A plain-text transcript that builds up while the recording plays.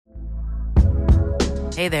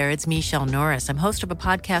Hey there, it's Michelle Norris. I'm host of a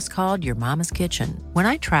podcast called Your Mama's Kitchen. When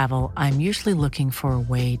I travel, I'm usually looking for a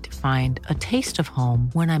way to find a taste of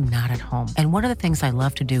home when I'm not at home. And one of the things I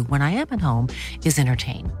love to do when I am at home is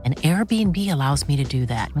entertain. And Airbnb allows me to do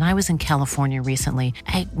that. When I was in California recently,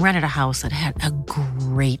 I rented a house that had a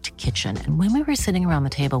great kitchen. And when we were sitting around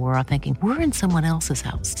the table, we were all thinking, we're in someone else's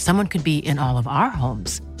house. Someone could be in all of our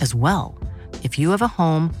homes as well. If you have a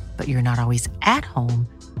home, but you're not always at home,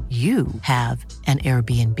 you have an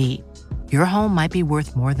Airbnb. Your home might be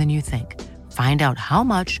worth more than you think. Find out how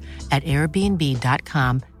much at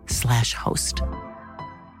airbnb.com/host.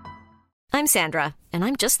 I'm Sandra, and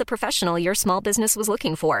I'm just the professional your small business was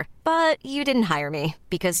looking for. But you didn't hire me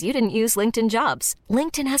because you didn't use LinkedIn Jobs.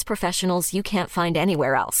 LinkedIn has professionals you can't find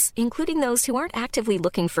anywhere else, including those who aren't actively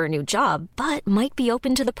looking for a new job, but might be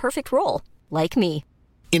open to the perfect role, like me.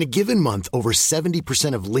 In a given month, over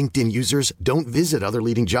 70% of LinkedIn users don't visit other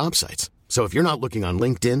leading job sites. So if you're not looking on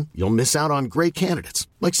LinkedIn, you'll miss out on great candidates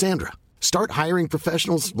like Sandra. Start hiring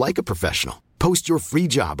professionals like a professional. Post your free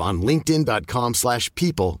job on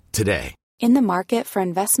linkedin.com/people today. In the market for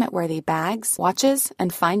investment-worthy bags, watches,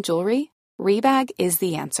 and fine jewelry, Rebag is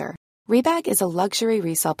the answer. Rebag is a luxury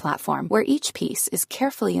resale platform where each piece is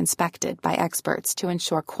carefully inspected by experts to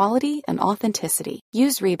ensure quality and authenticity.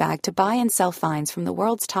 Use Rebag to buy and sell finds from the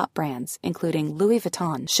world's top brands, including Louis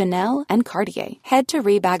Vuitton, Chanel, and Cartier. Head to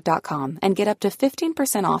Rebag.com and get up to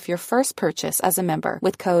 15% off your first purchase as a member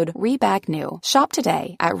with code REBAGNEW. Shop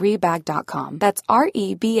today at Rebag.com. That's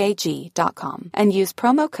REBAG.com. And use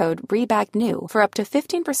promo code REBAGNEW for up to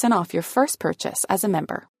 15% off your first purchase as a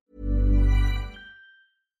member.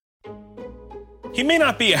 He may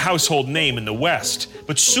not be a household name in the West,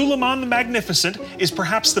 but Suleiman the Magnificent is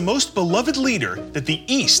perhaps the most beloved leader that the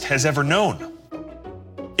East has ever known.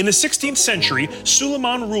 In the 16th century,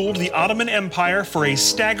 Suleiman ruled the Ottoman Empire for a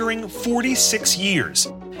staggering 46 years,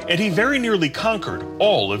 and he very nearly conquered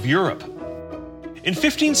all of Europe. In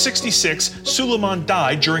 1566, Suleiman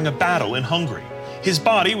died during a battle in Hungary. His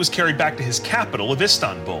body was carried back to his capital of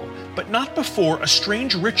Istanbul, but not before a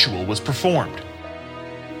strange ritual was performed.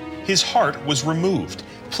 His heart was removed,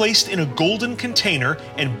 placed in a golden container,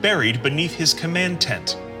 and buried beneath his command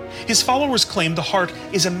tent. His followers claim the heart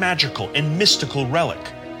is a magical and mystical relic.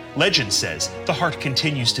 Legend says the heart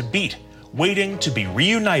continues to beat, waiting to be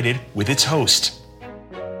reunited with its host.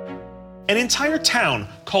 An entire town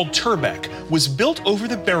called Turbek was built over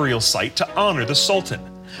the burial site to honor the Sultan.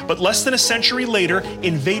 But less than a century later,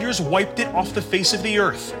 invaders wiped it off the face of the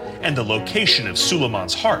earth, and the location of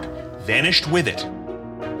Suleiman's heart vanished with it.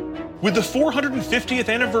 With the 450th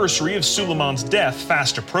anniversary of Suleiman's death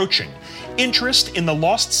fast approaching, interest in the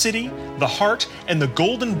lost city, the heart, and the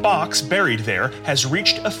golden box buried there has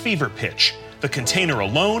reached a fever pitch. The container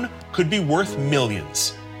alone could be worth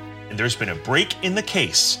millions. And there's been a break in the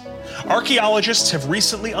case. Archaeologists have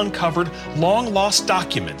recently uncovered long-lost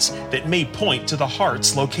documents that may point to the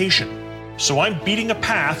heart's location. So I'm beating a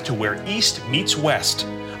path to where East meets West.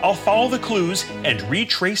 I'll follow the clues and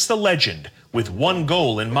retrace the legend, with one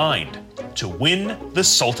goal in mind: to win the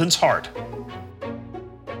Sultan's heart.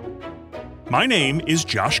 My name is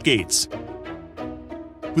Josh Gates.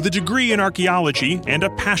 With a degree in archaeology and a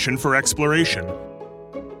passion for exploration,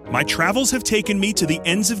 my travels have taken me to the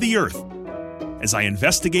ends of the earth as I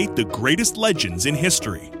investigate the greatest legends in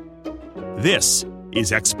history. This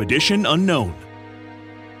is Expedition Unknown.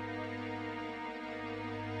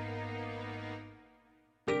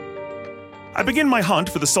 I begin my hunt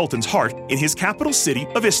for the Sultan's heart in his capital city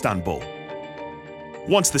of Istanbul.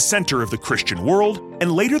 Once the center of the Christian world,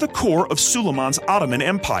 and later the core of Suleiman's Ottoman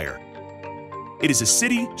Empire. It is a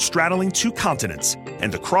city straddling two continents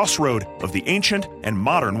and the crossroad of the ancient and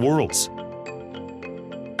modern worlds.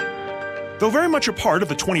 Though very much a part of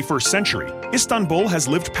the 21st century, Istanbul has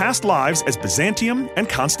lived past lives as Byzantium and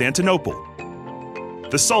Constantinople.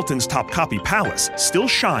 The Sultan's Topkapi Palace still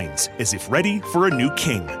shines as if ready for a new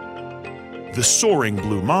king. The soaring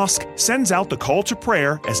blue mosque sends out the call to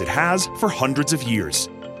prayer as it has for hundreds of years.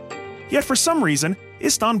 Yet for some reason,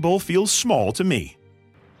 Istanbul feels small to me.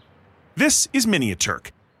 This is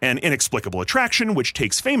Miniaturk, an inexplicable attraction which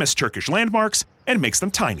takes famous Turkish landmarks and makes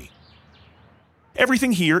them tiny.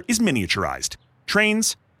 Everything here is miniaturized: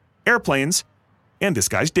 trains, airplanes, and this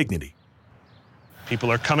guy's dignity.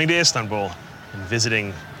 People are coming to Istanbul and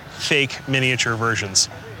visiting fake miniature versions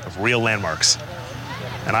of real landmarks.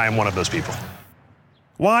 And I am one of those people.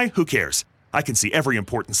 Why? Who cares? I can see every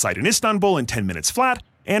important site in Istanbul in 10 minutes flat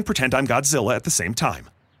and pretend I'm Godzilla at the same time.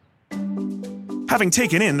 Having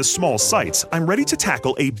taken in the small sights, I'm ready to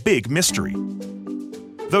tackle a big mystery.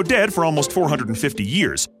 Though dead for almost 450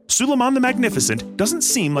 years, Suleiman the Magnificent doesn't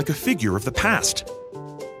seem like a figure of the past.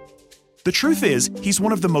 The truth is, he's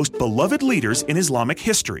one of the most beloved leaders in Islamic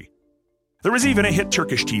history. There was even a hit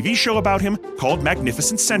Turkish TV show about him called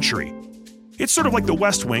Magnificent Century. It's sort of like The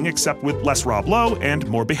West Wing, except with less Rob Lowe and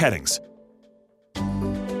more beheadings.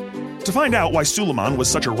 To find out why Sultan was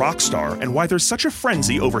such a rock star and why there's such a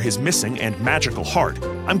frenzy over his missing and magical heart,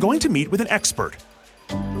 I'm going to meet with an expert.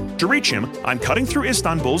 To reach him, I'm cutting through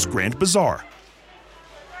Istanbul's Grand Bazaar.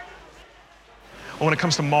 Well, when it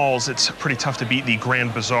comes to malls, it's pretty tough to beat the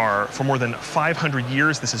Grand Bazaar. For more than 500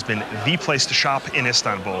 years, this has been the place to shop in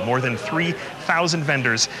Istanbul. More than 3,000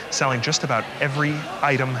 vendors selling just about every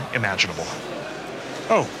item imaginable.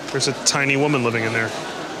 Oh, there's a tiny woman living in there.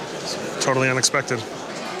 It's totally unexpected.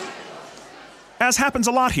 As happens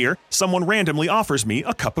a lot here, someone randomly offers me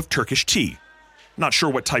a cup of Turkish tea. Not sure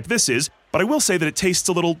what type this is, but I will say that it tastes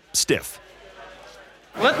a little stiff.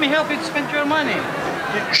 Let me help you to spend your money.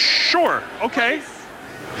 Sure, okay.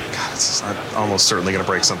 God, I'm almost certainly going to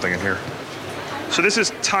break something in here. So this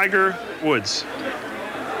is Tiger Woods.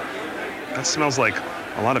 That smells like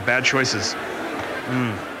a lot of bad choices.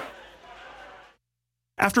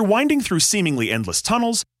 After winding through seemingly endless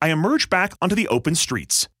tunnels, I emerge back onto the open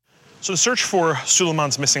streets. So the search for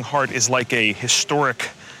Suleiman's missing heart is like a historic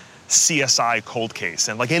CSI cold case.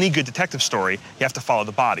 And like any good detective story, you have to follow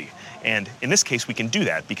the body. And in this case, we can do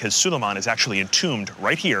that because Sultan is actually entombed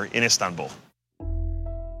right here in Istanbul.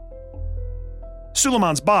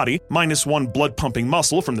 Suleiman's body, minus one blood-pumping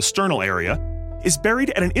muscle from the sternal area, is buried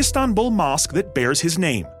at an Istanbul mosque that bears his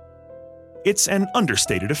name. It's an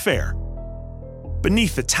understated affair.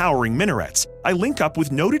 Beneath the towering minarets, I link up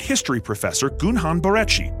with noted history professor Gunhan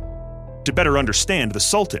Bareci to better understand the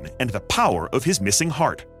Sultan and the power of his missing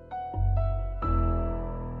heart.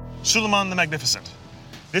 Sultan the Magnificent.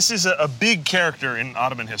 This is a big character in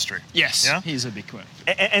Ottoman history. Yes, yeah? he's a big one.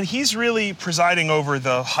 And he's really presiding over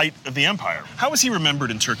the height of the empire. How is he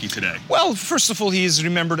remembered in Turkey today? Well, first of all, he is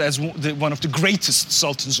remembered as one of the greatest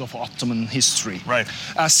sultans of Ottoman history. Right.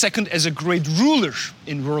 Second, as a great ruler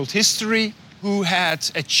in world history who had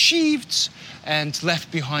achieved and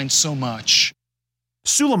left behind so much.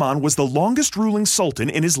 Suleiman was the longest ruling sultan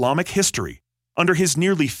in Islamic history. Under his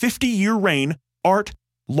nearly 50-year reign, art,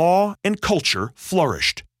 law, and culture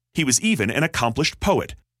flourished. He was even an accomplished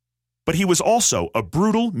poet. But he was also a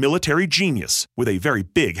brutal military genius with a very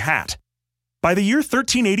big hat. By the year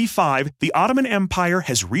 1385, the Ottoman Empire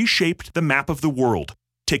has reshaped the map of the world,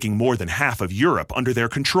 taking more than half of Europe under their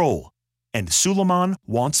control. And Suleiman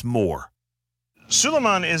wants more.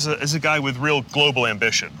 Sultan is a guy with real global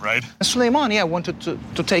ambition, right? Suleiman, wanted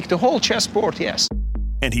to take the whole chessboard, yes.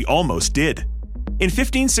 And he almost did. In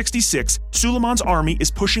 1566, Suleiman's army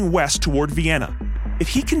is pushing west toward Vienna. If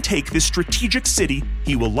he can take this strategic city,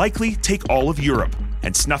 he will likely take all of Europe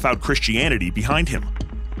and snuff out Christianity behind him.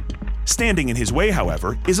 Standing in his way,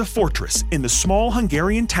 however, is a fortress in the small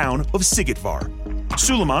Hungarian town of Szigetvar.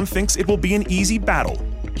 Suleiman thinks it will be an easy battle.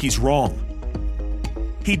 He's wrong.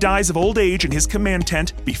 He dies of old age in his command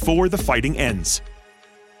tent before the fighting ends.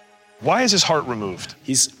 Why is his heart removed?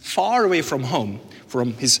 He's far away from home,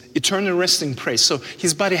 from his eternal resting place, so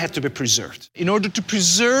his body had to be preserved. In order to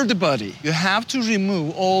preserve the body, you have to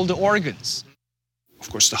remove all the organs. Of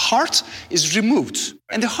course, the heart is removed,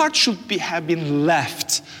 and the heart should have been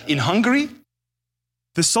left in Hungary.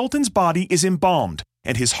 The Sultan's body is embalmed,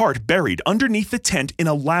 and his heart buried underneath the tent in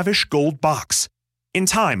a lavish gold box. In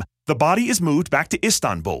time, the body is moved back to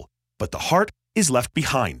Istanbul, but the heart is left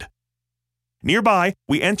behind. Nearby,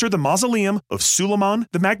 we enter the mausoleum of Sultan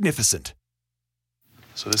the Magnificent.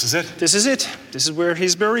 So this is it? This is it. This is where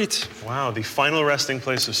he's buried. Wow, the final resting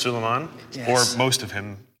place of Sultan, Yes. or most of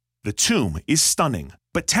him. The tomb is stunning,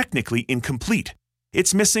 but technically incomplete.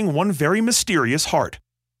 It's missing one very mysterious heart.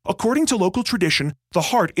 According to local tradition, the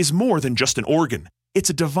heart is more than just an organ.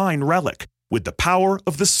 It's a divine relic with the power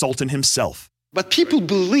of the Sultan himself. But people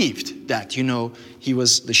believed that, he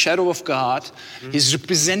was the shadow of God. He's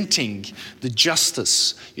representing the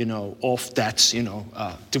justice, of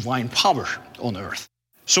that, divine power on earth.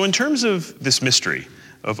 So in terms of this mystery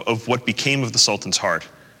of what became of the Sultan's heart,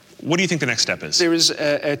 what do you think the next step is? There is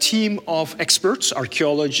a team of experts,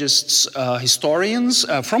 archaeologists, historians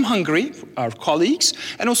from Hungary, our colleagues,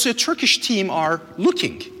 and also a Turkish team are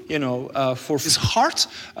looking, for his heart.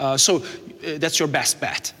 So that's your best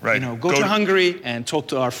bet. Right. Go to Hungary and talk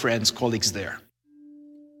to our friends, colleagues there.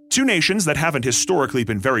 Two nations that haven't historically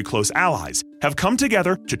been very close allies have come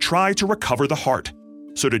together to try to recover the heart.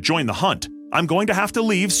 So to join the hunt, I'm going to have to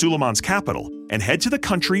leave Suleiman's capital and head to the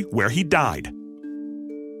country where he died.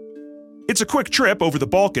 It's a quick trip over the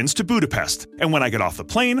Balkans to Budapest, and when I get off the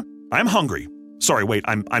plane, I'm hungry.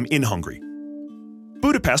 I'm in Hungary.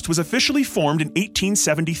 Budapest was officially formed in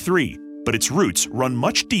 1873, but its roots run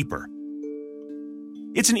much deeper.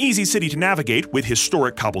 It's an easy city to navigate with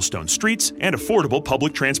historic cobblestone streets and affordable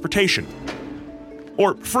public transportation.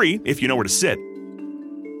 Or free if you know where to sit.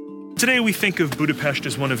 Today we think of Budapest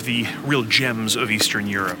as one of the real gems of Eastern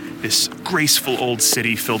Europe. This graceful old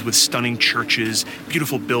city filled with stunning churches,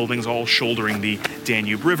 beautiful buildings all shouldering the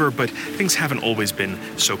Danube River, but things haven't always been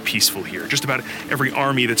so peaceful here. Just about every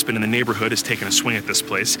army that's been in the neighborhood has taken a swing at this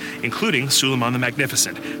place, including Suleiman the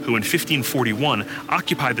Magnificent, who in 1541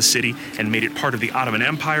 occupied the city and made it part of the Ottoman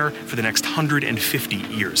Empire for the next 150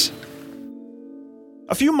 years.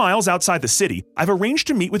 A few miles outside the city, I've arranged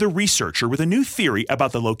to meet with a researcher with a new theory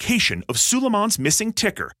about the location of Suleiman's missing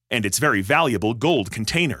ticker and its very valuable gold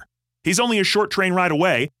container. He's only a short train ride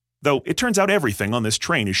away, though it turns out everything on this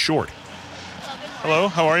train is short. Hello,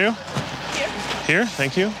 how are you? Here,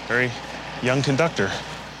 thank you. Very young conductor.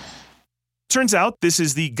 Turns out this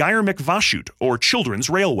is the Gyermek-Vasút, or Children's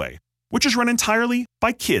Railway, which is run entirely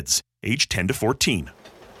by kids, aged 10 to 14.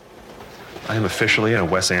 I am officially in a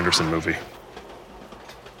Wes Anderson movie.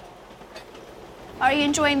 Are you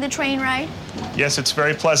enjoying the train ride? Yes, it's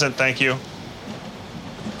very pleasant, thank you.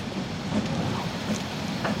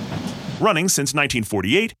 Running since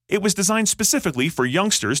 1948, it was designed specifically for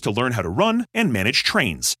youngsters to learn how to run and manage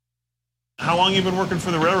trains. How long have you been working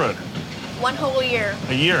for the railroad? 1 whole year.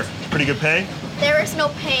 A year. Pretty good pay? There is no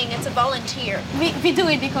paying, it's a volunteer. We do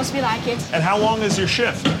it because we like it. And how long is your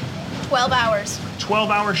shift? 12 hours.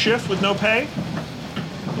 12-hour shift with no pay?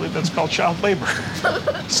 I believe that's called child labor.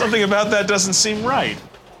 Something about that doesn't seem right.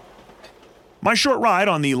 My short ride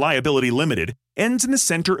on the Liability Limited ends in the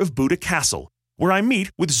center of Buda Castle, where I meet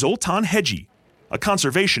with Sultan, a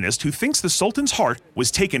conservationist who thinks the Sultan's heart was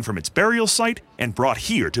taken from its burial site and brought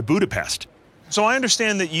here to Budapest. So I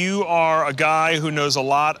understand that you are a guy who knows a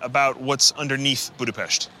lot about what's underneath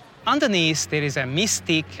Budapest. Underneath, there is a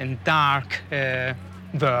mystic and dark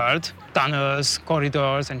world, tunnels,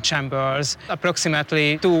 corridors, and chambers,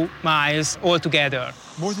 approximately 2 miles altogether.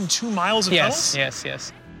 More than 2 miles of tunnels?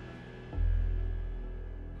 Yes.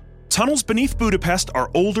 Tunnels beneath Budapest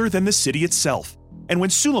are older than the city itself, and when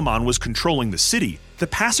Suleiman was controlling the city, the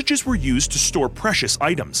passages were used to store precious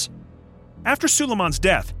items. After Suleiman's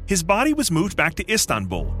death, his body was moved back to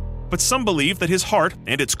Istanbul, but some believe that his heart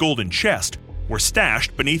and its golden chest were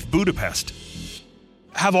stashed beneath Budapest.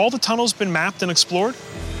 Have all the tunnels been mapped and explored?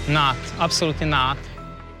 Not, absolutely not.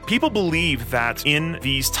 People believe that in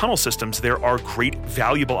these tunnel systems there are great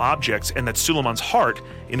valuable objects and that Suleiman's heart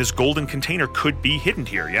in his golden container could be hidden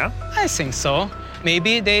here, yeah? I think so.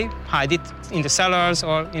 Maybe they hide it in the cellars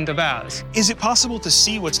or in the wells. Is it possible to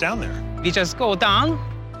see what's down there? We just go down.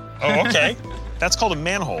 Oh, okay. That's called a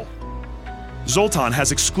manhole. Sultan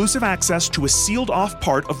has exclusive access to a sealed-off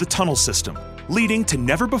part of the tunnel system, leading to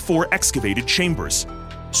never-before-excavated chambers.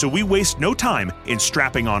 So we waste no time in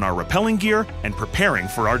strapping on our rappelling gear and preparing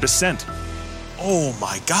for our descent. Oh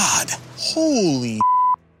my God. Holy.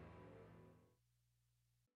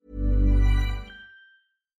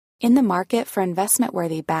 In the market for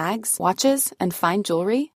investment-worthy bags, watches, and fine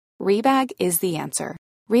jewelry, Rebag is the answer.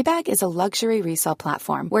 Rebag is a luxury resale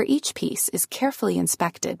platform where each piece is carefully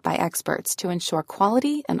inspected by experts to ensure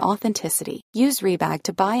quality and authenticity. Use Rebag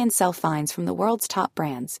to buy and sell finds from the world's top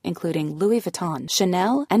brands, including Louis Vuitton,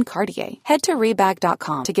 Chanel, and Cartier. Head to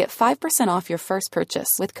Rebag.com to get 5% off your first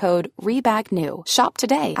purchase with code REBAGNEW. Shop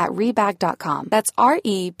today at Rebag.com. That's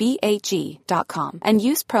REBAG.com. And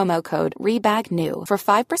use promo code REBAGNEW for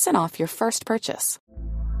 5% off your first purchase.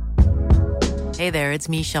 Hey there, it's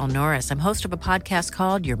Michelle Norris. I'm host of a podcast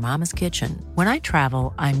called Your Mama's Kitchen. When I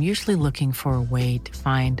travel, I'm usually looking for a way to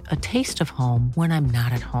find a taste of home when I'm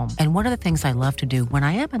not at home. And one of the things I love to do when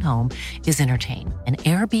I am at home is entertain. And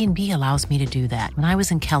Airbnb allows me to do that. When I was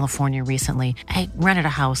in California recently, I rented a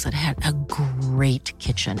house that had a great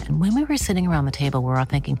kitchen. And when we were sitting around the table, we're all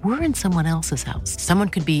thinking, we're in someone else's house. Someone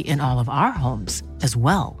could be in all of our homes as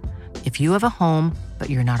well. If you have a home, but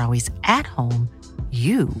you're not always at home,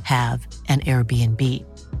 you have an Airbnb.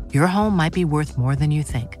 Your home might be worth more than you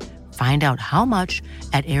think. Find out how much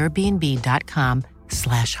at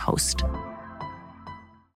airbnb.com/host.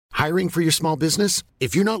 Hiring for your small business?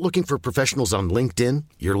 If you're not looking for professionals on LinkedIn,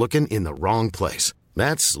 you're looking in the wrong place.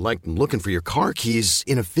 That's like looking for your car keys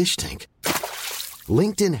in a fish tank.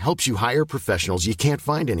 LinkedIn helps you hire professionals you can't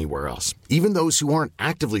find anywhere else, even those who aren't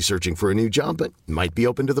actively searching for a new job but might be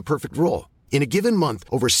open to the perfect role. In a given month,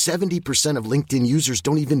 over 70% of LinkedIn users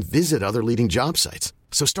don't even visit other leading job sites.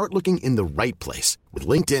 So start looking in the right place. With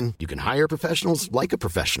LinkedIn, you can hire professionals like a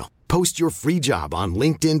professional. Post your free job on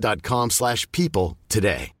linkedin.com/people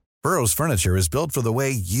today. Burrow's furniture is built for the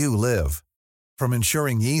way you live. From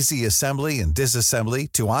ensuring easy assembly and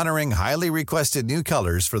disassembly to honoring highly requested new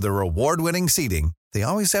colors for their award-winning seating, they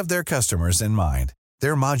always have their customers in mind.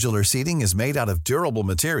 Their modular seating is made out of durable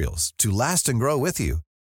materials to last and grow with you.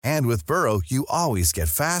 And with Burrow, you always get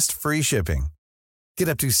fast, free shipping. Get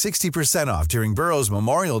up to 60% off during Burrow's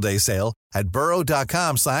Memorial Day sale at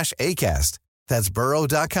burrow.com/ACAST. That's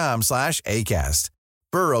burrow.com/ACAST.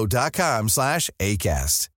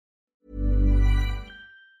 burrow.com/ACAST.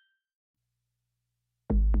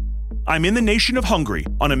 I'm in the nation of Hungary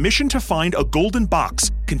on a mission to find a golden box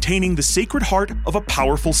containing the sacred heart of a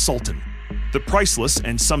powerful sultan. The priceless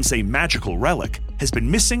and some say magical relic has been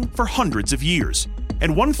missing for hundreds of years,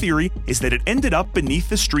 and one theory is that it ended up beneath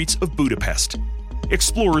the streets of Budapest.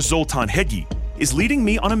 Explorer Sultan Hegyi is leading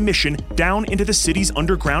me on a mission down into the city's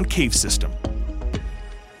underground cave system.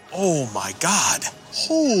 Oh my God.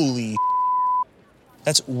 Holy.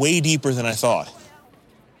 That's way deeper than I thought.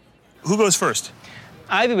 Who goes first?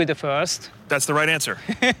 I will be the first. That's the right answer.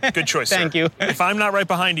 Good choice, sir. Thank you. If I'm not right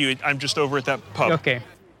behind you, I'm just over at that pub. Okay.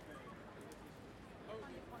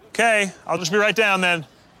 Okay, I'll just be right down then.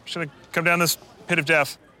 Should I come down this pit of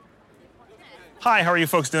death? Hi, how are you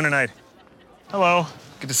folks doing tonight? Hello,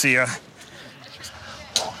 good to see you.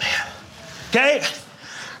 Oh, man. Okay,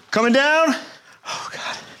 coming down. Oh,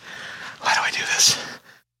 God, why do I do this?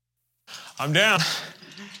 I'm down.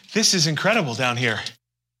 This is incredible down here.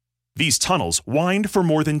 These tunnels wind for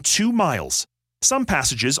more than 2 miles. Some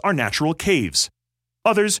passages are natural caves,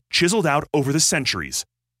 others chiseled out over the centuries.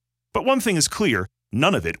 But one thing is clear,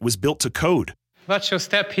 none of it was built to code. What's your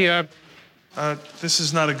step here? This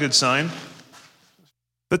is not a good sign.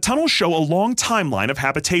 The tunnels show a long timeline of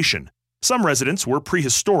habitation. Some residents were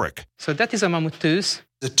prehistoric. So that is a mammoth tooth?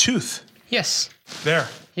 The tooth? Yes. There.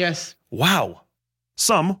 Yes. Wow.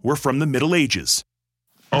 Some were from the Middle Ages.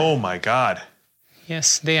 Oh my God.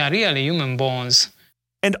 Yes, they are really human bones.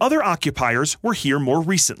 And other occupiers were here more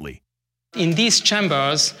recently. In these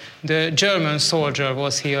chambers, the German soldier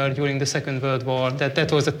was here during the Second World War.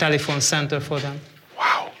 That was a telephone center for them.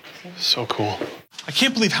 Wow, so cool. I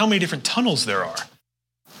can't believe how many different tunnels there are.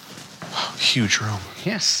 Wow, huge room.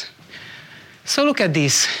 Yes. So look at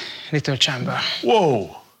this little chamber.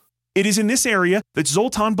 Whoa. It is in this area that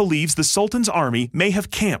Sultan believes the Sultan's army may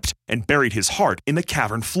have camped and buried his heart in the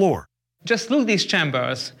cavern floor. Just look at these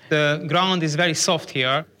chambers. The ground is very soft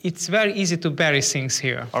here. It's very easy to bury things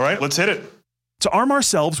here. All right, let's hit it. To arm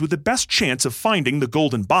ourselves with the best chance of finding the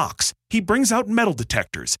golden box, he brings out metal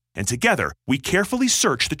detectors, and together we carefully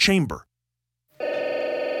search the chamber.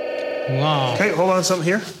 Wow. Okay, hold on, something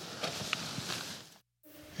here.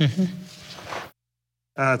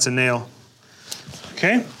 It's a nail.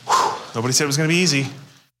 Okay. Whew. Nobody said it was going to be easy.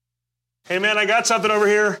 Hey, man, I got something over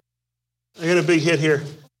here. I got a big hit here.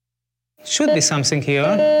 Should be something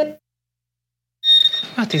here.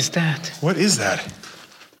 What is that? What is that?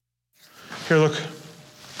 Here, look.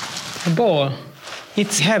 A ball.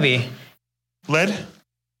 It's heavy. Lead?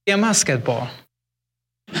 A musket ball.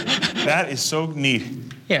 That is so neat.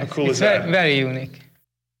 Yeah, how cool it's is that? Very unique.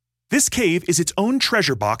 This cave is its own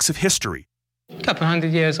treasure box of history. A couple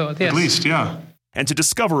hundred years old, yes. At least, yeah. And to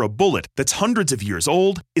discover a bullet that's hundreds of years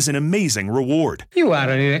old is an amazing reward. You are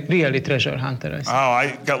a really treasure hunter, I see. Oh,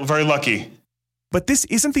 I got very lucky. But this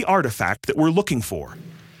isn't the artifact that we're looking for.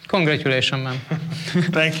 Congratulations, man.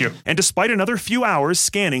 Thank you. And despite another few hours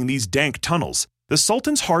scanning these dank tunnels, the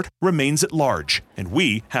Sultan's heart remains at large, and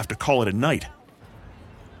we have to call it a night.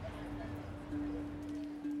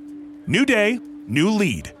 New day, new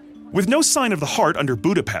lead. With no sign of the heart under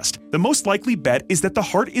Budapest, the most likely bet is that the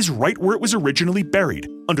heart is right where it was originally buried,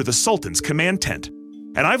 under the Sultan's command tent.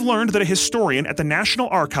 And I've learned that a historian at the National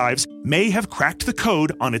Archives may have cracked the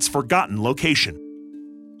code on its forgotten location.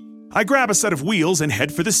 I grab a set of wheels and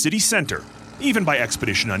head for the city center. Even by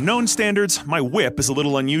Expedition Unknown standards, my whip is a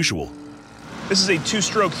little unusual. This is a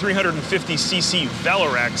two-stroke 350cc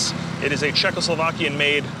Velorex. It is a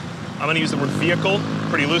Czechoslovakian-made, I'm going to use the word vehicle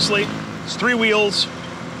pretty loosely. It's 3 wheels,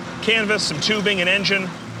 canvas, some tubing, an engine,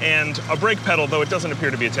 and a brake pedal, though it doesn't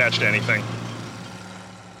appear to be attached to anything.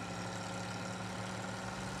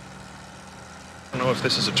 I don't know if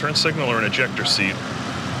this is a turn signal or an ejector seat.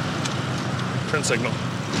 Turn signal.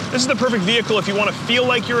 This is the perfect vehicle if you want to feel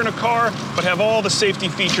like you're in a car, but have all the safety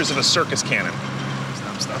features of a circus cannon.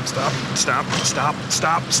 Stop, stop, stop, stop,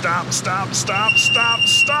 stop, stop, stop, stop, stop,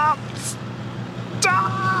 stop,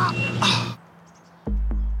 stop!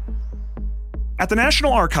 At the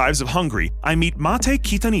National Archives of Hungary, I meet Mate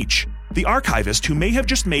Kitanic, the archivist who may have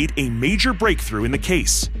just made a major breakthrough in the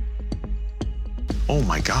case. Oh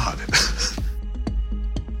my God.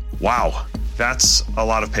 Wow, That's a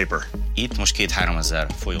lot of paper.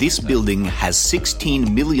 This building has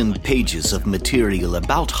 16 million pages of material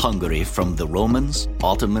about Hungary from the Romans,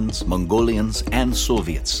 Ottomans, Mongolians, and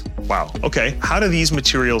Soviets. Wow. Okay. How do these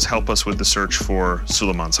materials help us with the search for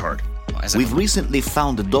Suleiman's heart? We've recently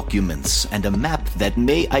found documents and a map that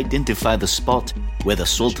may identify the spot where the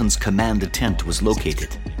Sultan's command tent was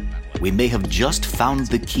located. We may have just found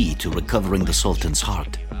the key to recovering the Sultan's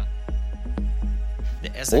heart.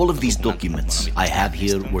 All of these documents I have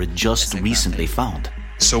here were just recently found.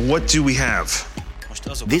 So what do we have?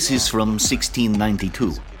 This is from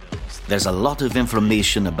 1692. There's a lot of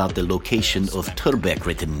information about the location of Turbek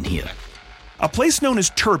written in here. A place known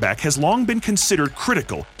as Turbek has long been considered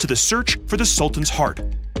critical to the search for the Sultan's heart.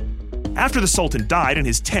 After the Sultan died in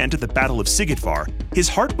his tent at the Battle of Sigitvar, his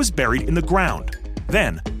heart was buried in the ground.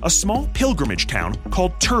 Then, a small pilgrimage town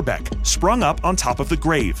called Turbek sprung up on top of the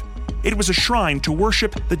grave. It was a shrine to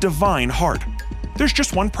worship the divine heart. There's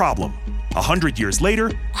just one problem. 100 years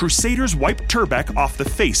later, Crusaders wiped Turbek off the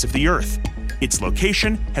face of the earth. Its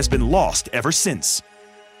location has been lost ever since.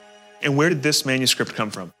 And where did this manuscript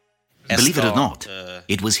come from? Believe it or not,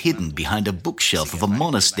 it was hidden behind a bookshelf of a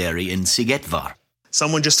monastery in Sigitvar.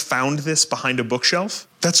 Someone just found this behind a bookshelf?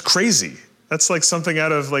 That's crazy. That's like something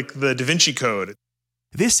out of the Da Vinci Code.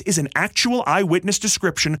 This is an actual eyewitness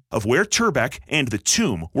description of where Turbek and the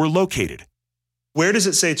tomb were located. Where does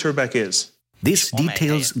it say Turbek is? This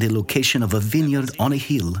details the location of a vineyard on a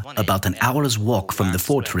hill about an hour's walk from the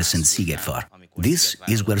fortress in Sigitvar. This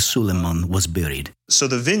is where Suleiman was buried. So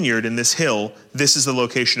the vineyard in this hill, this is the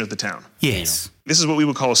location of the town? Yes. This is what we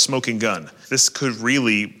would call a smoking gun. This could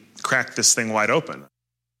really crack this thing wide open.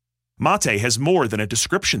 Mate has more than a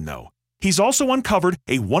description, though. He's also uncovered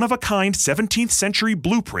a one-of-a-kind 17th century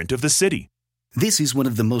blueprint of the city. This is one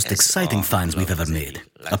of the most exciting finds we've ever made.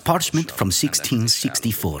 A parchment from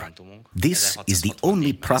 1664. This is the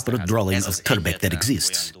only proper drawing of Turbek that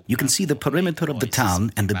exists. You can see the perimeter of the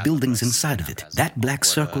town and the buildings inside of it. That black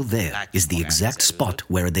circle there is the exact spot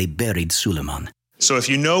where they buried Suleiman. So if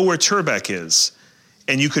you know where Turbek is,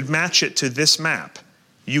 and you could match it to this map,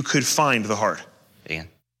 you could find the heart.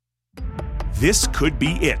 This could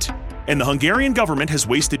be it. And the Hungarian government has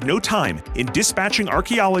wasted no time in dispatching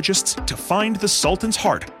archaeologists to find the Sultan's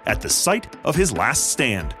heart at the site of his last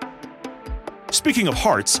stand. Speaking of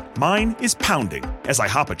hearts, mine is pounding as I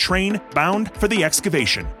hop a train bound for the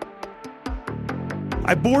excavation.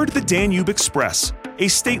 I board the Danube Express, a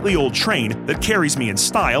stately old train that carries me in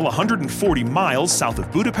style 140 miles south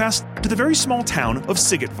of Budapest to the very small town of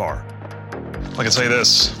Sigitvar. I can say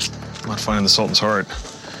this, I'm not finding the Sultan's heart,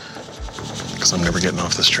 because I'm never getting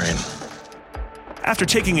off this train. After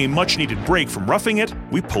taking a much-needed break from roughing it,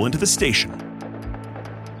 we pull into the station.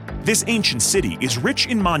 This ancient city is rich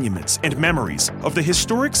in monuments and memories of the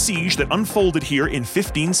historic siege that unfolded here in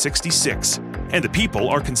 1566, and the people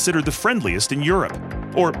are considered the friendliest in Europe.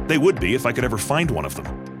 Or they would be if I could ever find one of them.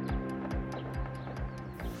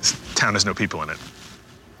 This town has no people in it.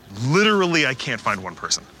 Literally, I can't find one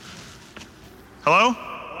person. Hello?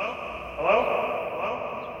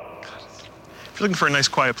 If you're looking for a nice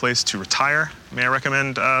quiet place to retire, may I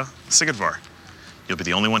recommend Sigitvar? You'll be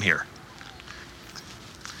the only one here.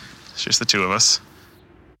 It's just the two of us.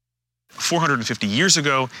 450 years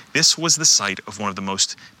ago, this was the site of one of the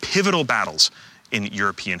most pivotal battles in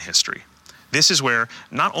European history. This is where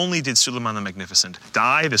not only did Suleiman the Magnificent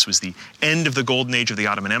die, this was the end of the golden age of the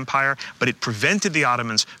Ottoman Empire, but it prevented the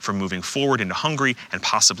Ottomans from moving forward into Hungary and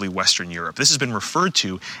possibly Western Europe. This has been referred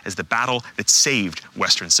to as the battle that saved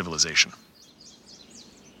Western civilization.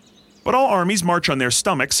 But all armies march on their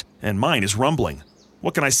stomachs, and mine is rumbling.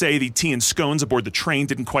 What can I say, the tea and scones aboard the train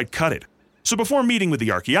didn't quite cut it. So before meeting with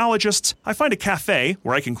the archaeologists, I find a cafe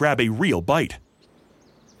where I can grab a real bite.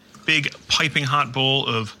 Big piping hot bowl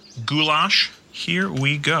of goulash. Here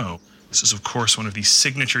we go. This is, of course, one of the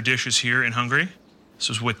signature dishes here in Hungary. This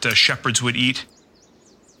is what shepherds would eat.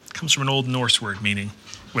 It comes from an old Norse word meaning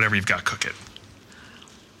whatever you've got, cook it.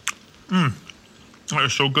 That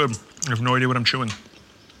is so good. I have no idea what I'm chewing,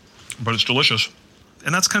 but it's delicious.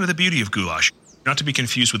 And that's kind of the beauty of goulash. Not to be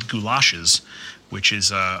confused with goulashes, which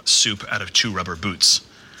is soup out of 2 rubber boots.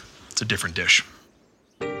 It's a different dish.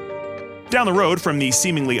 Down the road from the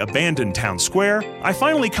seemingly abandoned town square, I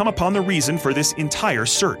finally come upon the reason for this entire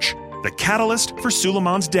search, the catalyst for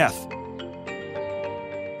Suleiman's death.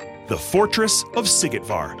 The fortress of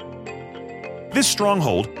Sigitvar. This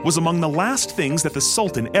stronghold was among the last things that the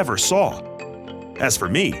Sultan ever saw. As for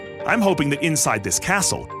me, I'm hoping that inside this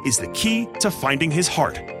castle is the key to finding his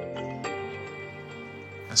heart.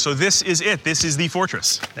 So this is it. This is the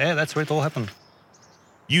fortress. Yeah, that's where it all happened.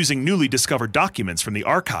 Using newly discovered documents from the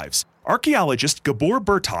archives, archaeologist Gabor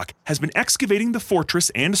Bertok has been excavating the fortress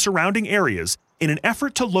and surrounding areas in an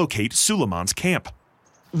effort to locate Suleiman's camp.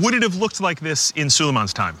 Would it have looked like this in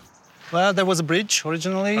Suleiman's time? Well, there was a bridge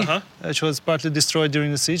originally, which was partly destroyed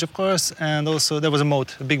during the siege, of course, and also there was a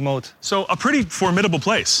moat, a big moat. So a pretty formidable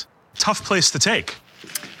place. Tough place to take.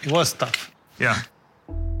 It was tough. Yeah.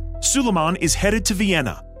 Suleiman is headed to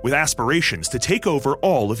Vienna with aspirations to take over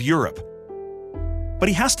all of Europe. But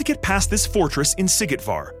he has to get past this fortress in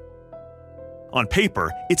Sigitvar. On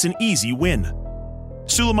paper, it's an easy win.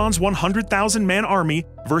 Suleiman's 100,000-man army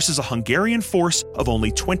versus a Hungarian force of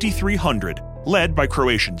only 2,300, led by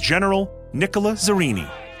Croatian general Nikola Zrinyi.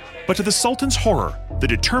 But to the Sultan's horror, the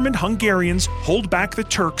determined Hungarians hold back the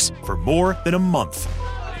Turks for more than a month.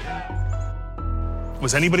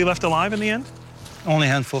 Was anybody left alive in the end? Only a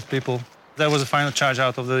handful of people. There was a final charge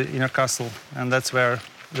out of the inner castle, and that's where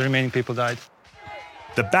the remaining people died.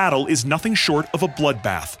 The battle is nothing short of a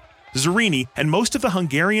bloodbath. Zrinyi and most of the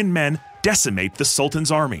Hungarian men decimate the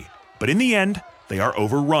Sultan's army, but in the end, they are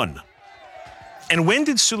overrun. And when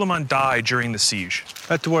did Suleiman die during the siege?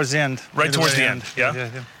 Towards the end. Right towards the end, yeah?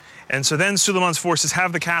 And so then Suleiman's forces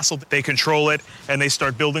have the castle, they control it, and they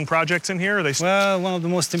start building projects in here? Or Well, one of the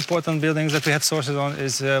most important buildings that we have sources on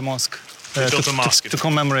is a mosque. They built a mosque. To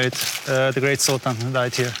commemorate the great Sultan who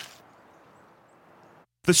died here.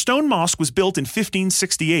 The stone mosque was built in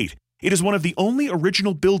 1568. It is one of the only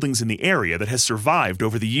original buildings in the area that has survived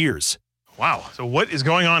over the years. Wow, so what is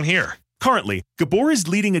going on here? Currently, Gabor is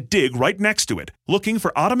leading a dig right next to it, looking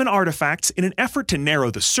for Ottoman artifacts in an effort to narrow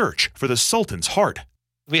the search for the Sultan's heart.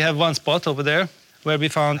 We have one spot over there where we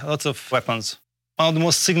found lots of weapons. One of the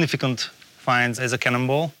most significant finds is a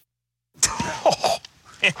cannonball. Oh,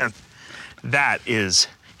 man, that is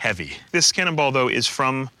heavy. This cannonball, though, is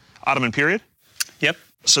from Ottoman period? Yep.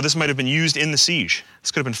 So this might have been used in the siege.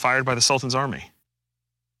 This could have been fired by the Sultan's army.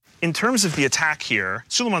 In terms of the attack here,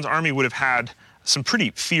 Suleiman's army would have had some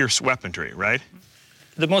pretty fierce weaponry, right?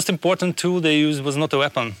 The most important tool they used was not a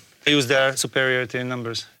weapon. They used their superiority in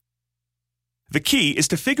numbers. The key is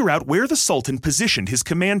to figure out where the Sultan positioned his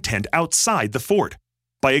command tent outside the fort.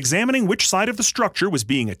 By examining which side of the structure was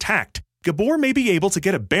being attacked, Gabor may be able to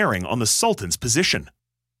get a bearing on the Sultan's position.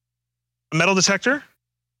 A metal detector?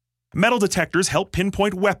 Metal detectors help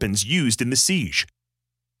pinpoint weapons used in the siege.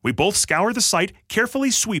 We both scour the site, carefully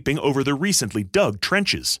sweeping over the recently dug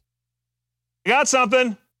trenches. I got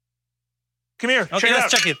something. Come here, okay, check it out.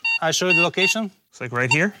 Let's check it. I show you the location. It's like right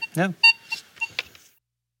here? Yeah.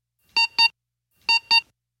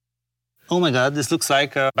 Oh my God, this looks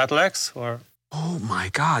like a battle axe or... Oh my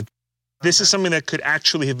God. This is something that could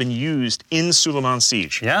actually have been used in Suleiman's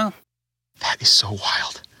siege. Yeah. That is so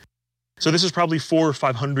wild. So this is probably 400 or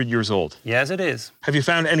 500 years old. Yes, it is. Have you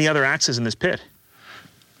found any other axes in this pit?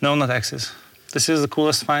 No, not axes. This is the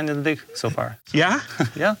coolest find in the dig so far. Yeah?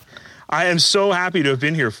 Yeah. I am so happy to have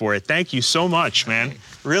been here for it. Thank you so much, man.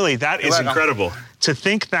 Really, that is incredible. To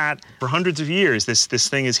think that for hundreds of years, this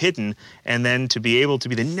thing is hidden, and then to be able to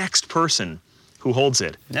be the next person who holds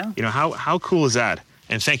it. Yeah. You know, how cool is that?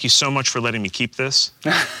 And thank you so much for letting me keep this.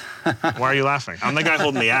 Why are you laughing? I'm the guy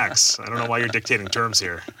holding the axe. I don't know why you're dictating terms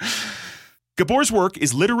here. Gabor's work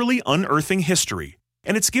is literally unearthing history,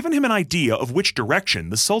 and it's given him an idea of which direction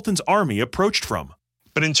the Sultan's army approached from.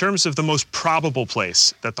 But in terms of the most probable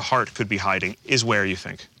place that the heart could be hiding is where, you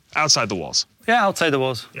think? Outside the walls? Yeah, outside the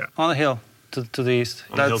walls. Yeah. On the hill to the east.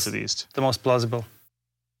 On the hill to the east. The most plausible.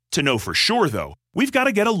 To know for sure, though, we've got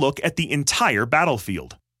to get a look at the entire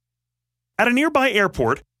battlefield. At a nearby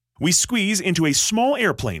airport, we squeeze into a small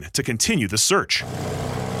airplane to continue the search.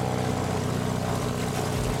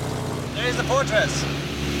 There is the fortress.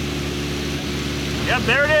 Yep,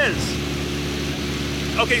 there it is.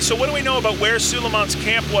 Okay, so what do we know about where Suleiman's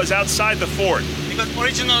camp was outside the fort? Because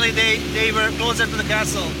originally they were closer to the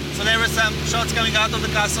castle. So there were some shots coming out of the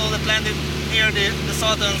castle that landed near the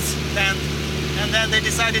Sultan's tent. And then they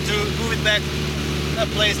decided to move it back a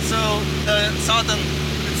place so the Sultan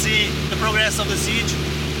could see the progress of the siege,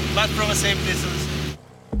 but from a safe distance.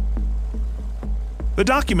 The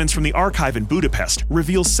documents from the archive in Budapest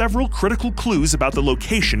reveal several critical clues about the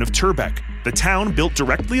location of Turbek, the town built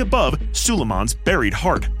directly above Suleiman's buried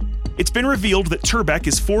heart. It's been revealed that Turbek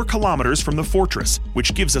is 4 kilometers from the fortress,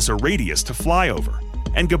 which gives us a radius to fly over.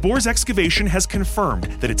 And Gabor's excavation has confirmed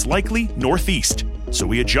that it's likely northeast, so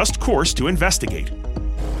we adjust course to investigate.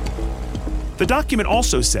 The document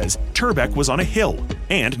also says Turbek was on a hill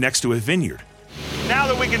and next to a vineyard. Now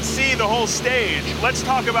that we can see the whole stage, let's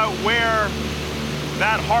talk about where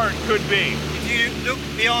that heart could be. If you look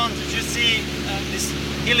beyond, you see this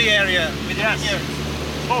hilly area with the vineyard.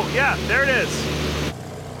 Oh, yeah, there it is.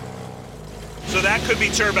 So that could be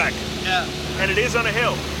Turbek. Yeah. And it is on a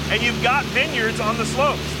hill. And you've got vineyards on the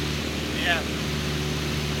slopes. Yeah.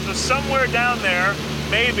 So somewhere down there,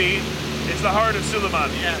 maybe, it's the heart of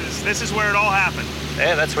Suleiman. Yeah. This is where it all happened.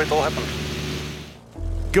 Yeah, that's where it all happened.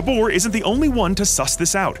 Gabor isn't the only one to suss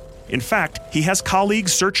this out. In fact, he has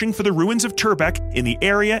colleagues searching for the ruins of Turbek in the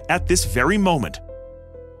area at this very moment.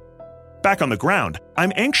 Back on the ground,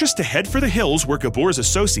 I'm anxious to head for the hills where Gabor's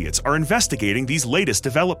associates are investigating these latest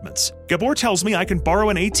developments. Gabor tells me I can borrow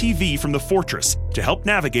an ATV from the fortress to help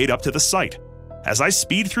navigate up to the site. As I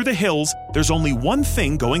speed through the hills, there's only one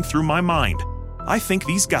thing going through my mind. I think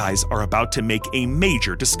these guys are about to make a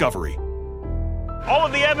major discovery. All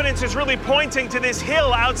of the evidence is really pointing to this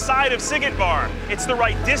hill outside of Sigitbar. It's the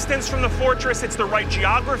right distance from the fortress, it's the right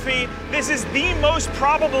geography. This is the most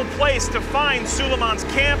probable place to find Suleiman's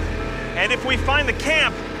camp. And if we find the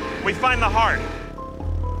camp, we find the heart.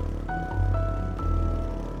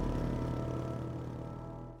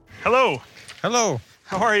 Hello. Hello.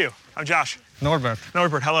 How are you? I'm Josh. Norbert.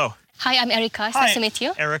 Norbert, hello. Hi, I'm Erika. It's Hi, nice to meet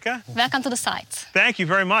you. Erika. Welcome to the site. Thank you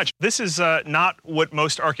very much. This is not what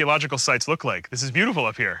most archaeological sites look like. This is beautiful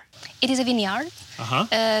up here. It is a vineyard,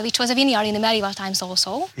 which was a vineyard in the medieval times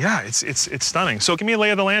also. Yeah, it's stunning. So give me a lay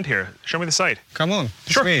of the land here. Show me the site. Come on.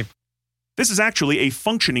 Sure. Way. This is actually a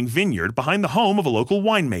functioning vineyard behind the home of a local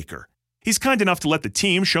winemaker. He's kind enough to let the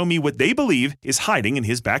team show me what they believe is hiding in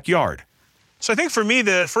his backyard. So I think for me,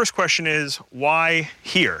 the first question is, why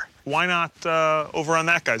here? Why not over on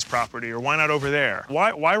that guy's property, or why not over there?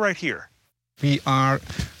 Why right here? We are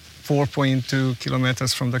 4.2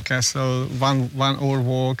 kilometers from the castle, one hour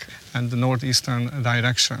walk and the northeastern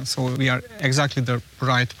direction. So we are exactly the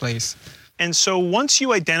right place. And so once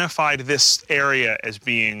you identified this area as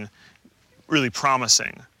being really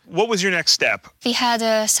promising, what was your next step? We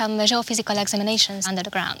had some geophysical examinations under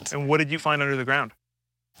the ground. And what did you find under the ground?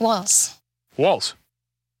 Walls. Walls.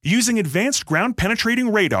 Using advanced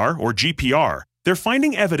ground-penetrating radar, or GPR, they're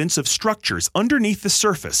finding evidence of structures underneath the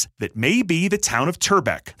surface that may be the town of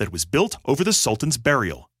Turbek that was built over the Sultan's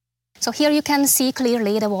burial. So here you can see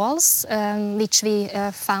clearly the walls, which we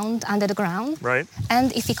found under the ground. Right.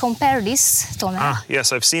 And if we compare this to a map. Ah,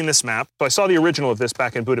 yes, I've seen this map. So I saw the original of this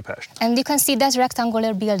back in Budapest. And you can see that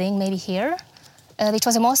rectangular building maybe here, which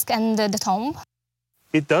was a mosque and the tomb.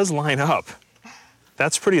 It does line up.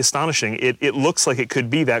 That's pretty astonishing. It looks like it could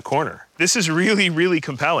be that corner. This is really, really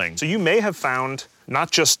compelling. So you may have found not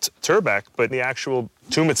just Turbek, but the actual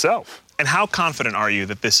tomb itself. And how confident are you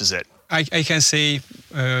that this is it? I can say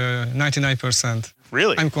 99%.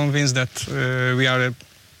 Really? I'm convinced that we are a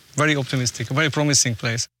very optimistic, a very promising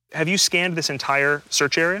place. Have you scanned this entire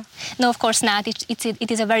search area? No, of course not.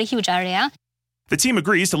 It is a very huge area. The team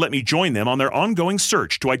agrees to let me join them on their ongoing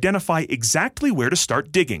search to identify exactly where to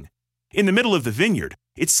start digging. In the middle of the vineyard,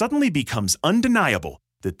 it suddenly becomes undeniable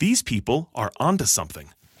that these people are onto something.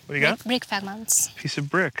 What do you got? Brick fragments. Piece of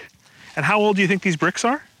brick. And how old do you think these bricks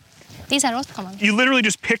are? These are Ottoman. You literally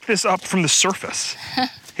just picked this up from the surface.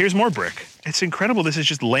 Here's more brick. It's incredible this is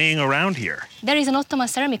just laying around here. There is an Ottoman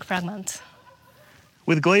ceramic fragment.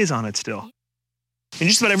 With glaze on it still. And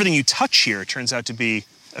just about everything you touch here turns out to be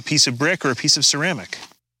a piece of brick or a piece of ceramic.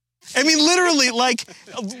 I mean, literally, like,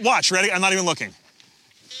 watch, ready? I'm not even looking.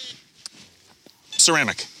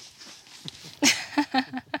 Ceramic.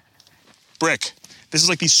 Brick. This is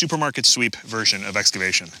like the supermarket sweep version of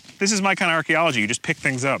excavation. This is my kind of archaeology. You just pick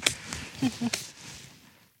things up.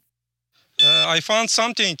 I found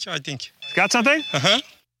something, I think. Got something? Uh-huh.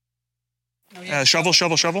 Shovel,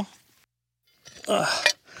 shovel, shovel.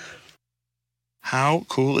 How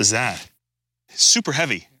cool is that? It's super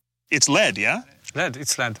heavy. It's lead, yeah? Lead,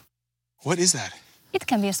 it's lead. What is that? It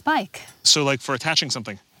can be a spike. So like for attaching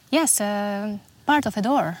something? Yes, part of a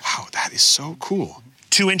door. Wow, that is so cool.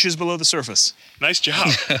 2 inches below the surface. Nice job.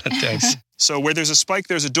 Thanks. So where there's a spike,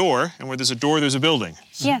 there's a door, and where there's a door, there's a building.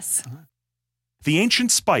 Yes. The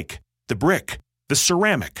ancient spike, the brick, the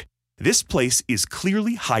ceramic. This place is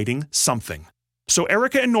clearly hiding something. So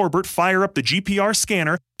Erika and Norbert fire up the GPR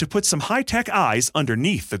scanner to put some high-tech eyes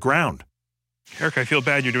underneath the ground. Erika, I feel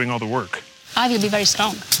bad you're doing all the work. I will be very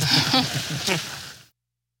strong.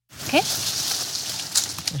 Okay?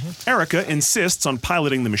 Erika insists on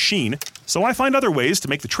piloting the machine, so I find other ways to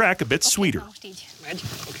make the trek a bit sweeter.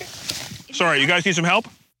 Okay. Sorry, you guys need some help?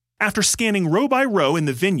 After scanning row by row in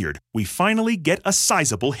the vineyard, we finally get a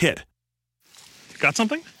sizable hit. Got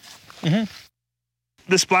something? Mm-hmm.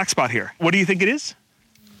 This black spot here, what do you think it is?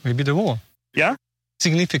 Maybe the wall. Yeah?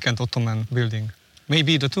 Significant Ottoman building.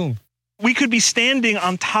 Maybe the tomb. We could be standing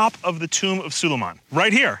on top of the tomb of Suleiman,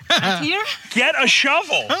 right here. Right here? Get a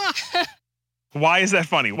shovel! Why is that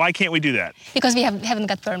funny? Why can't we do that? Because we haven't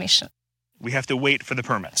got permission. We have to wait for the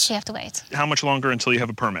permits. You have to wait. How much longer until you have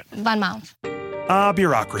a permit? 1 month.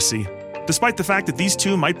 Bureaucracy. Despite the fact that these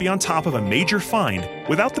two might be on top of a major find,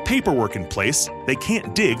 without the paperwork in place, they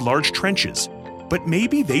can't dig large trenches. But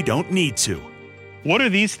maybe they don't need to. What are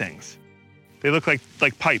these things? They look like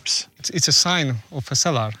pipes. It's a sign of a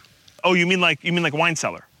cellar. Oh, you mean like wine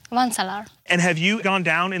cellar? One cellar. And have you gone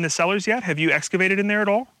down in the cellars yet? Have you excavated in there at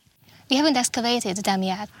all? We haven't excavated them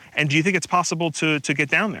yet. And do you think it's possible to get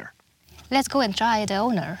down there? Let's go and try the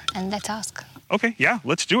owner and let's ask. Okay, yeah,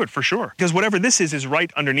 let's do it for sure. Because whatever this is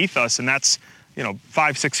right underneath us, and that's,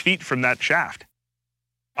 5-6 feet from that shaft.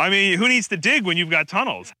 I mean, who needs to dig when you've got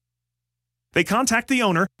tunnels? They contact the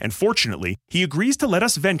owner, and fortunately, he agrees to let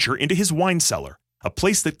us venture into his wine cellar, a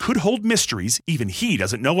place that could hold mysteries even he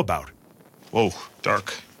doesn't know about. Whoa,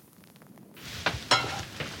 dark.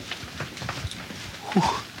 Whew.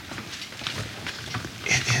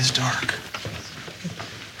 It is dark.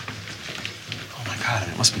 Oh my God,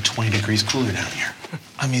 and it must be 20 degrees cooler down here.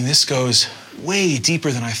 I mean, this goes way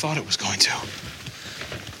deeper than I thought it was going to.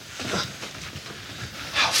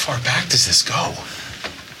 How far back does this go?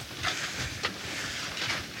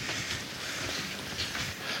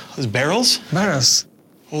 Those barrels? Barrels.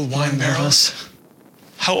 Old wine barrels.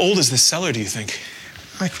 How old is this cellar, do you think?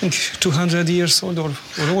 I think 200 years old or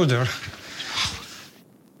older.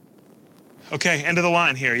 Okay, end of the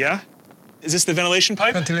line here, yeah? Is this the ventilation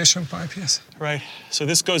pipe? Ventilation pipe, yes. Right, so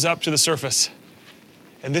this goes up to the surface.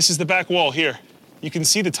 And this is the back wall here. You can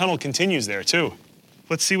see the tunnel continues there, too.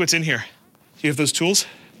 Let's see what's in here. Do you have those tools?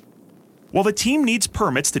 While the team needs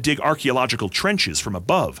permits to dig archaeological trenches from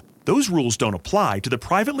above, those rules don't apply to the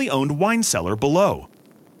privately owned wine cellar below.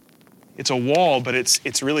 It's a wall, but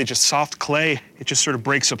it's really just soft clay. It just sort of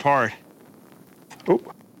breaks apart. Oh,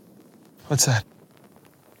 what's that?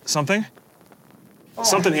 Something? Oh.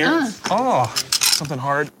 Something here. Oh, something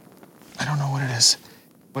hard. I don't know what it is.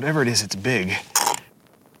 Whatever it is, it's big.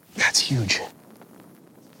 That's huge.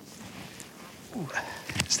 Ooh.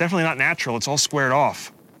 It's definitely not natural. It's all squared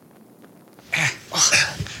off.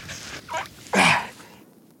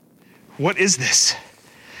 What is this?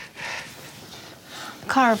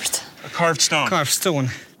 Carved. A carved stone. Carved stone.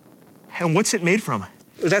 And what's it made from?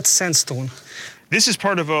 That's sandstone. This is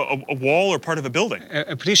part of a wall or part of a building?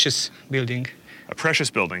 A precious building. A precious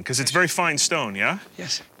building, because it's very fine stone, yeah?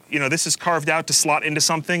 Yes. This is carved out to slot into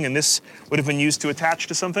something, and this would have been used to attach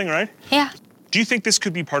to something, right? Yeah. Do you think this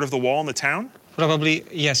could be part of the wall in the town? Probably,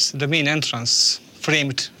 yes. The main entrance,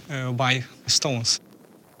 framed by stones.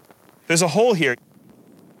 There's a hole here.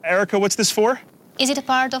 Erica, what's this for? Is it a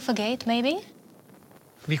part of a gate, maybe?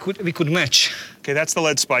 We could match. Okay, that's the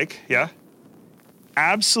lead spike, yeah?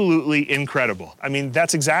 Absolutely incredible. I mean,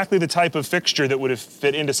 that's exactly the type of fixture that would have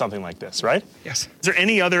fit into something like this, right? Yes. Is there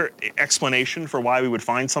any other explanation for why we would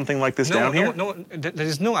find something like this down here? No, there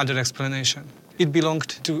is no other explanation. It belonged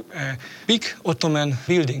to a big Ottoman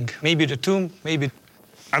building. Maybe the tomb, maybe...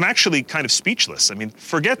 I'm actually kind of speechless. I mean,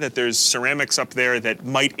 forget that there's ceramics up there that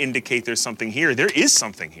might indicate there's something here. There is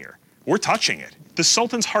something here. We're touching it. The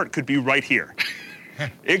Sultan's heart could be right here.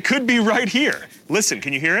 It could be right here. Listen,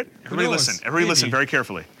 can you hear it? Everybody listen. Everybody listen very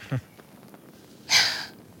carefully.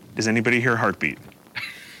 Does anybody hear a heartbeat?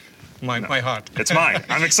 My heart. It's mine.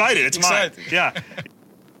 I'm excited. It's mine. Yeah.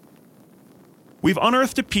 We've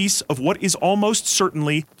unearthed a piece of what is almost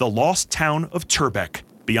certainly the lost town of Turbek.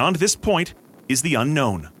 Beyond this point is the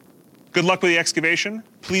unknown. Good luck with the excavation.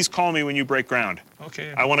 Please call me when you break ground.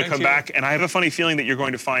 Okay. I want to come back, and I have a funny feeling that you're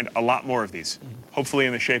going to find a lot more of these, hopefully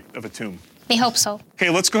in the shape of a tomb. We hope so. Okay,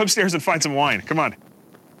 let's go upstairs and find some wine. Come on.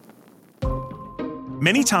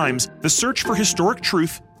 Many times, the search for historic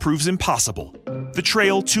truth proves impossible, the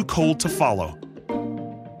trail too cold to follow.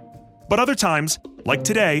 But other times, like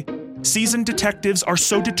today, seasoned detectives are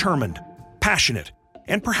so determined, passionate,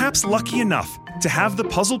 and perhaps lucky enough to have the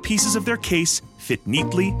puzzle pieces of their case fit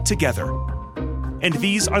neatly together. And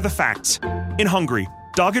these are the facts. In Hungary,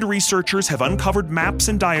 dogged researchers have uncovered maps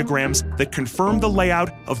and diagrams that confirm the layout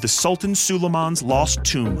of the Sultan Suleiman's lost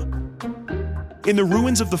tomb. In the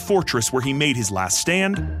ruins of the fortress where he made his last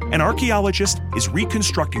stand, an archaeologist is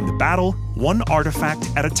reconstructing the battle one artifact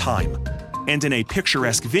at a time, and in a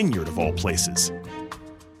picturesque vineyard of all places.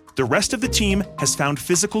 The rest of the team has found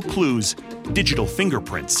physical clues, digital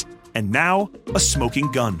fingerprints, and now a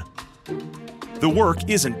smoking gun. The work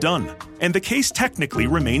isn't done, and the case technically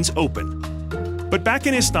remains open. But back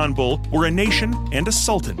in Istanbul, where a nation and a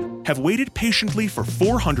sultan have waited patiently for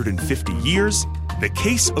 450 years, the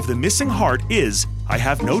case of the missing heart is, I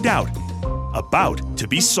have no doubt, about to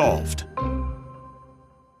be solved.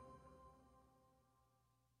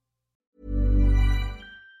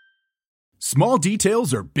 Small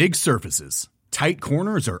details are big surfaces. Tight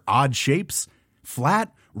corners are odd shapes.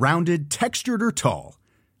 Flat, rounded, textured, or tall.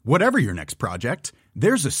 Whatever your next project,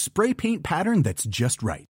 there's a spray paint pattern that's just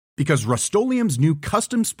right. Because Rust-Oleum's new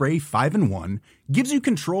Custom Spray 5-in-1 gives you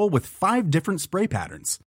control with 5 different spray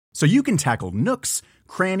patterns. So you can tackle nooks,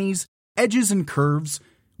 crannies, edges, and curves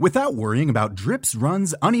without worrying about drips,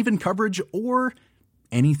 runs, uneven coverage, or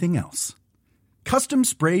anything else. Custom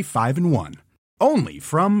Spray 5-in-1. Only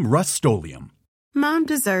from Rust-Oleum. Mom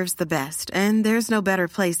deserves the best, and there's no better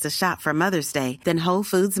place to shop for Mother's Day than Whole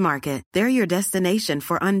Foods Market. They're your destination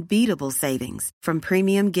for unbeatable savings, from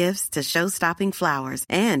premium gifts to show-stopping flowers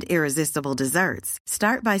and irresistible desserts.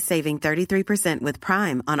 Start by saving 33% with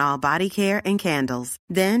Prime on all body care and candles.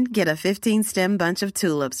 Then get a 15-stem bunch of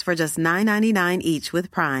tulips for just $9.99 each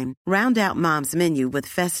with Prime. Round out Mom's menu with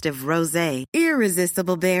festive rosé,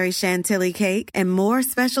 irresistible berry chantilly cake, and more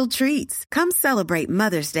special treats. Come celebrate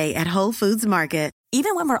Mother's Day at Whole Foods Market.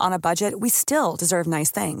 Even when we're on a budget, we still deserve nice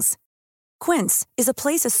things. Quince is a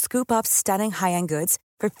place to scoop up stunning high-end goods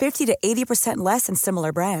for 50 to 80% less than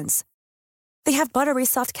similar brands. They have buttery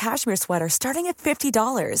soft cashmere sweaters starting at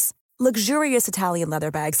 $50, luxurious Italian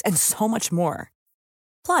leather bags, and so much more.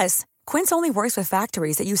 Plus, Quince only works with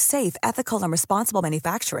factories that use safe, ethical, and responsible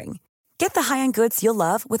manufacturing. Get the high-end goods you'll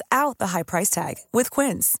love without the high price tag with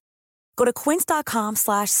Quince. Go to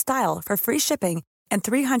quince.com/style for free shipping and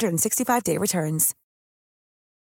 365-day returns.